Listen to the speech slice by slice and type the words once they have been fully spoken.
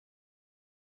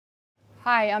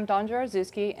Hi, I'm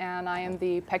Jaroszewski, and I am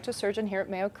the Pectus surgeon here at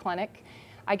Mayo Clinic.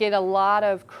 I get a lot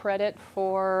of credit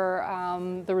for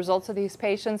the results of these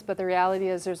patients, but the reality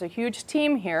is there's a huge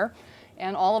team here,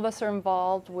 and all of us are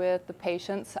involved with the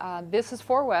patients. This is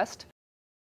 4 West.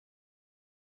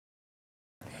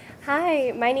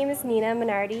 Hi, my name is Nina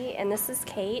Minardi, and this is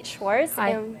Kate Schwartz. Hi.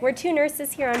 And we're 2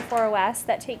 nurses here on 4 West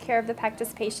that take care of the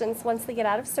Pectus patients once they get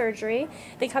out of surgery.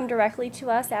 They come directly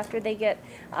to us after they get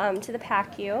to the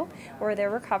PACU where they're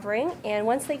recovering. And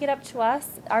once they get up to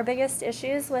us, our biggest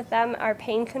issues with them are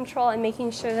pain control and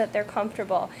making sure that they're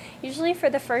comfortable. Usually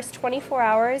for the first 24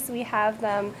 hours, we have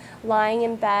them lying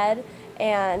in bed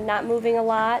and not moving a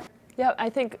lot. Yeah,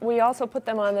 I think we also put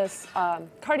them on this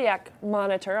cardiac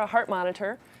monitor, a heart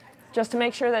monitor, just to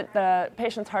make sure that the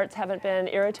patient's hearts haven't been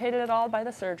irritated at all by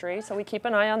the surgery. So we keep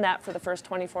an eye on that for the first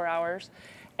 24 hours.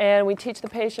 And we teach the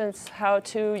patients how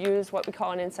to use what we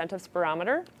call an incentive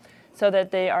spirometer so that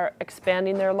they are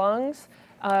expanding their lungs.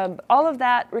 All of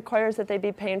that requires that they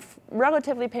be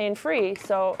relatively pain-free.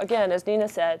 So again, as Nina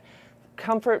said,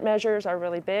 comfort measures are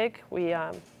really big.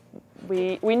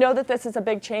 We know that this is a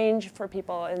big change for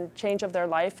people and change of their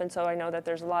life, and so I know that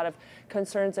there's a lot of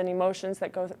concerns and emotions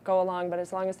that go along, but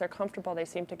as long as they're comfortable, they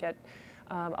seem to get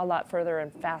a lot further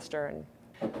and faster. And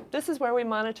this is where we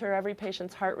monitor every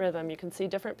patient's heart rhythm. You can see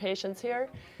different patients here,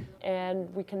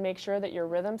 and we can make sure that your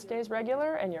rhythm stays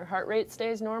regular and your heart rate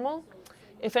stays normal.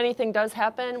 If anything does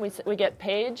happen, we get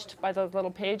paged by those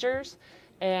little pagers,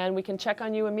 and we can check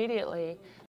on you immediately.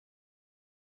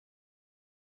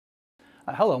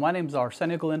 Hello, my name is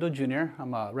Arsenio Galindo Jr.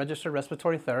 I'm a registered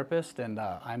respiratory therapist, and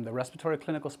I'm the respiratory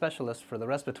clinical specialist for the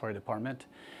respiratory department.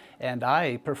 And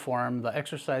I perform the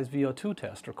exercise VO2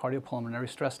 test, or cardiopulmonary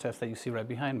stress test, that you see right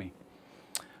behind me.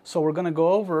 So we're going to go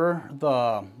over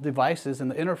the devices and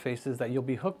the interfaces that you'll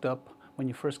be hooked up when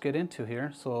you first get into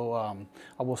here. So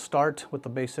I will start with the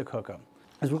basic hookup.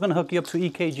 We're going to hook you up to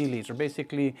EKG leads, or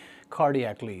basically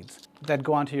cardiac leads, that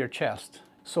go onto your chest.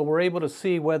 So we're able to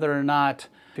see whether or not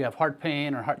if you have heart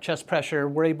pain or chest pressure,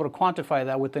 we're able to quantify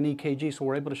that with an EKG, so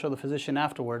we're able to show the physician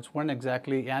afterwards when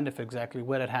exactly and if exactly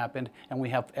what had happened, and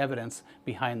we have evidence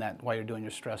behind that while you're doing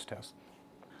your stress test.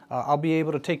 I'll be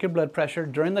able to take your blood pressure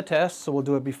during the test, so we'll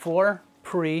do it before,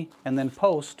 pre, and then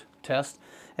post test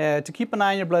to keep an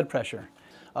eye on your blood pressure.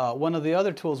 One of the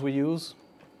other tools we use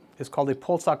is called a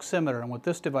pulse oximeter, and what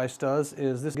this device does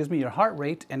is this gives me your heart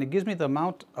rate, and it gives me the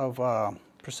amount of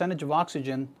percentage of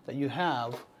oxygen that you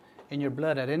have in your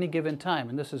blood at any given time.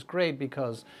 And this is great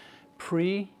because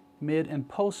pre, mid, and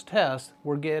post test,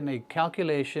 we're getting a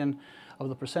calculation of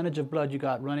the percentage of blood you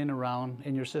got running around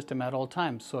in your system at all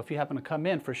times. So if you happen to come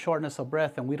in for shortness of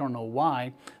breath and we don't know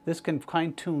why, this can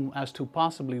fine-tune as to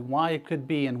possibly why it could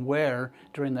be and where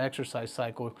during the exercise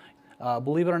cycle.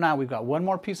 Believe it or not, we've got one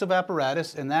more piece of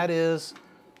apparatus, and that is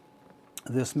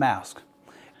this mask.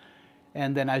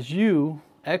 And then as you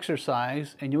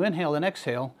exercise and you inhale and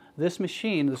exhale, this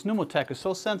machine, this pneumotech, is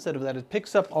so sensitive that it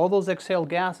picks up all those exhaled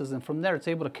gases, and from there it's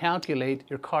able to calculate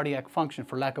your cardiac function,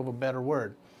 for lack of a better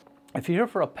word. If you're here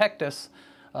for a Pectus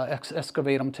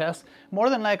excavatum test, more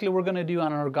than likely we're going to do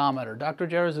on an ergometer. Dr.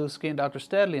 Jaroszewski and Dr.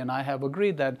 Steadley and I have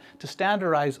agreed that to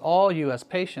standardize all you as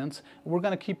patients, we're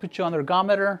going to put you on the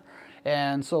ergometer.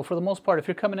 And so for the most part, if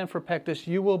you're coming in for Pectus,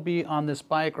 you will be on this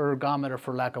bike or ergometer,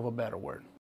 for lack of a better word.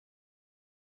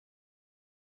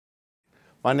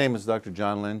 My name is Dr.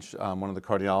 John Lynch. I'm one of the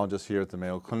cardiologists here at the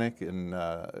Mayo Clinic in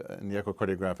the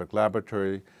echocardiographic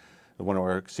laboratory. One of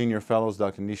our senior fellows,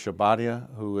 Dr. Nisha Bhatia,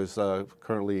 who is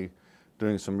currently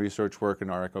doing some research work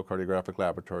in our echocardiographic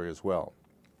laboratory as well.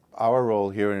 Our role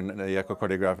here in the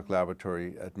echocardiographic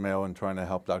laboratory at Mayo in trying to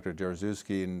help Dr.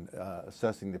 Jaroszewski in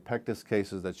assessing the Pectus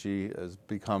cases that she has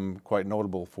become quite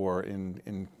notable for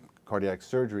in cardiac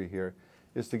surgery here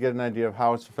is to get an idea of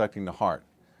how it's affecting the heart.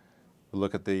 We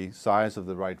look at the size of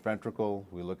the right ventricle.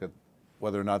 We look at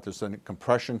whether or not there's any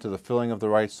compression to the filling of the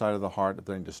right side of the heart, if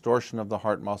there's any distortion of the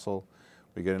heart muscle.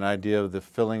 We get an idea of the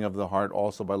filling of the heart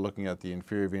also by looking at the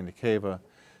inferior vena cava.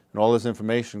 And all this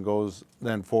information goes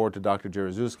then forward to Dr.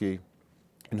 Jaroszewski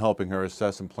in helping her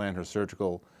assess and plan her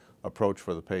surgical approach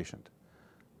for the patient.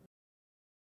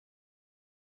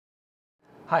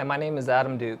 Hi, my name is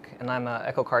Adam Duke, and I'm an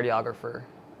echocardiographer.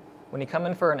 When you come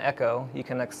in for an echo, you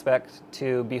can expect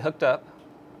to be hooked up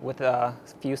with a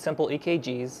few simple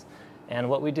EKGs, and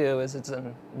what we do is it's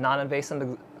a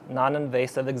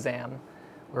non-invasive exam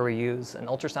where we use an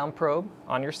ultrasound probe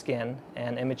on your skin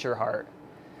and image your heart.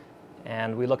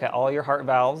 And we look at all your heart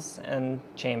valves and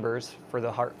chambers for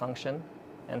the heart function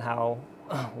and how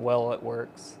well it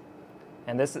works.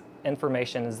 And this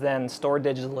information is then stored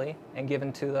digitally and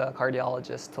given to the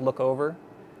cardiologist to look over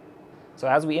So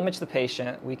as we image the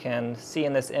patient, we can see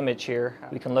in this image here,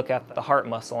 we can look at the heart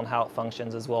muscle and how it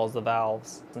functions, as well as the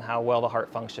valves and how well the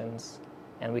heart functions.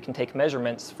 And we can take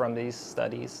measurements from these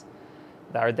studies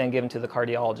that are then given to the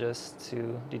cardiologist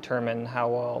to determine how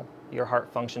well your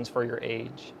heart functions for your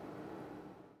age.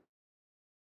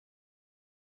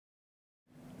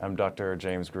 I'm Dr.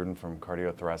 James Gruden from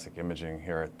Cardiothoracic Imaging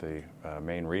here at the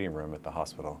main reading room at the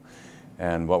hospital.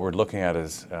 And what we're looking at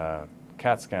is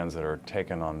CAT scans that are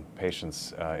taken on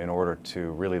patients in order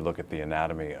to really look at the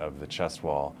anatomy of the chest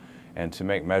wall and to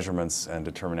make measurements and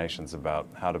determinations about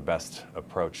how to best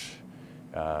approach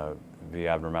the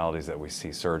abnormalities that we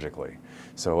see surgically.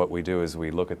 So what we do is we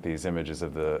look at these images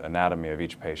of the anatomy of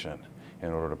each patient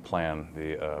in order to plan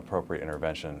the appropriate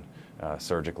intervention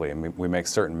surgically. And we make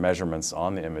certain measurements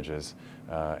on the images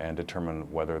and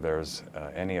determine whether there's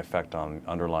any effect on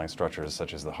underlying structures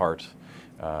such as the heart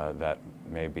that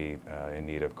may be in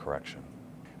need of correction.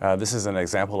 This is an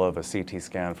example of a CT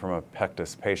scan from a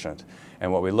Pectus patient,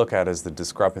 and what we look at is the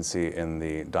discrepancy in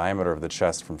the diameter of the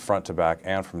chest from front to back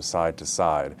and from side to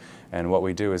side. And what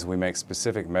we do is we make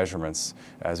specific measurements,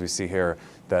 as we see here,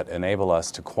 that enable us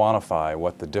to quantify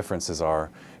what the differences are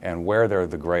and where they're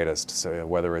the greatest, so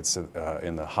whether it's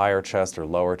in the higher chest or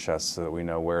lower chest, so that we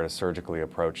know where to surgically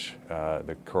approach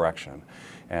the correction.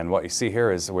 And what you see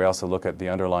here is we also look at the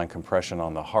underlying compression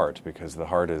on the heart, because the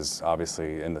heart is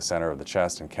obviously in the center of the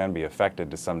chest and can be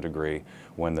affected to some degree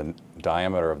when the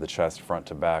diameter of the chest front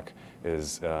to back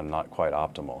is not quite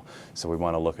optimal. So we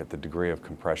want to look at the degree of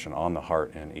compression on the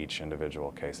heart in each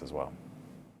individual case as well.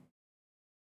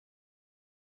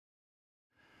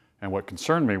 And what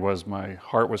concerned me was my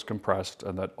heart was compressed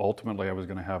and that ultimately I was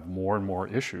going to have more and more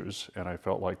issues, and I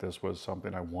felt like this was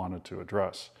something I wanted to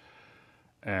address.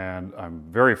 And I'm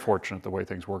very fortunate the way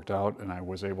things worked out, and I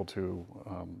was able to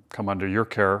come under your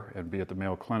care and be at the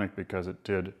Mayo Clinic, because it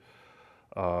did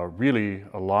really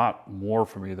a lot more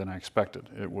for me than I expected.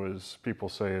 It was, people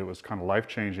say it was kind of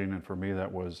life-changing, and for me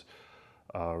that was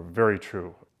very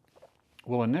true.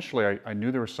 Well, initially I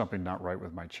knew there was something not right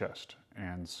with my chest,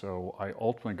 and so I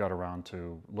ultimately got around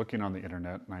to looking on the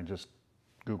internet, and I just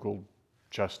Googled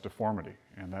chest deformity,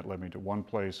 and that led me to one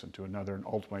place and to another, and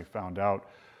ultimately found out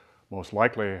most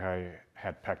likely I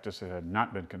had Pectus. It had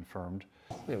not been confirmed.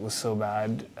 It was so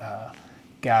bad,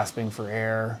 gasping for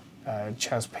air,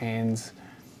 chest pains,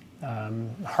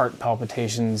 heart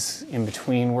palpitations in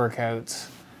between workouts,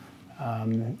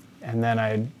 and then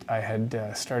I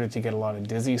had started to get a lot of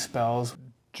dizzy spells.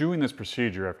 Doing this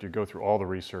procedure, after you go through all the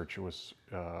research, it was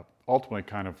ultimately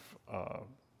kind of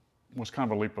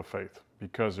a leap of faith,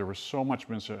 because there was so much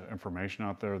misinformation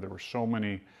out there. There were so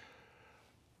many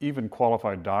even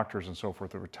qualified doctors and so forth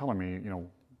that were telling me, you know,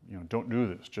 don't do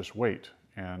this, just wait.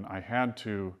 And I had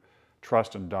to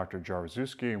trust in Dr.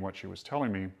 Jaroszewski and what she was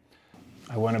telling me.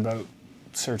 I went about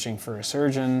searching for a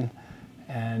surgeon,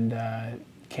 and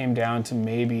came down to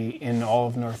maybe in all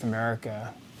of North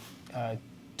America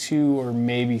 2 or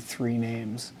maybe 3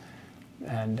 names,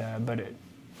 and but it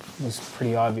was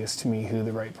pretty obvious to me who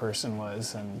the right person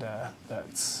was, and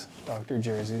that's Dr.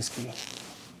 Jaroszewski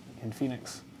in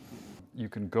Phoenix. You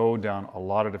can go down a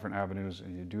lot of different avenues,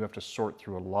 and you do have to sort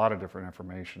through a lot of different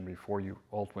information before you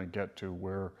ultimately get to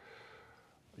where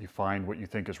you find what you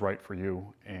think is right for you.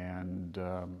 And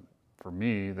for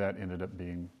me, that ended up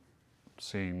being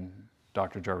seeing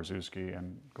Dr. Jaroszewski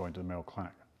and going to the Mayo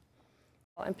Clinic.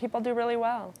 And people do really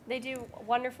well. They do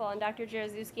wonderful, and Dr.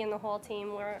 Jaroszewski and the whole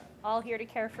team, we're all here to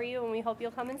care for you, and we hope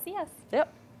you'll come and see us.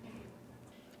 Yep.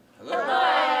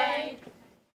 Hello.